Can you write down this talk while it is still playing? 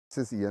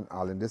This is Ian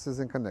Allen. This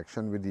is in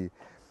connection with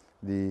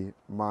the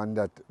man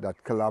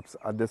that collapsed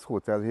at this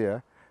hotel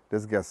here,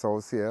 this guest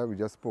house here. We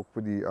just spoke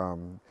with the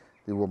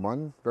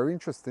woman. Very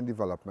interesting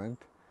development,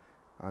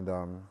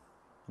 and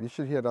you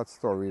should hear that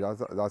story.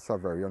 That's a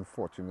very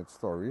unfortunate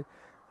story.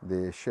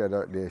 They shared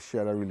a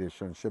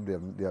relationship.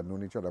 They had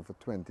known each other for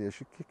 20 years.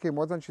 She came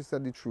out and she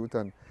said the truth,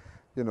 and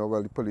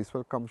well, the police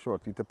will come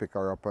shortly to pick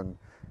her up, and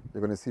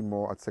you're going to see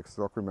more at 6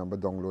 o'clock. Remember,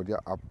 download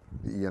your app,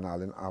 the Ian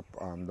Allen app.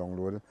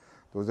 Download.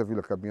 Those of you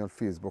look at me on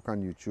Facebook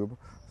and YouTube,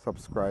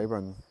 subscribe,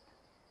 and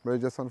well,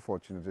 it's just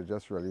unfortunate. It's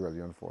just really,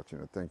 really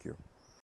unfortunate. Thank you.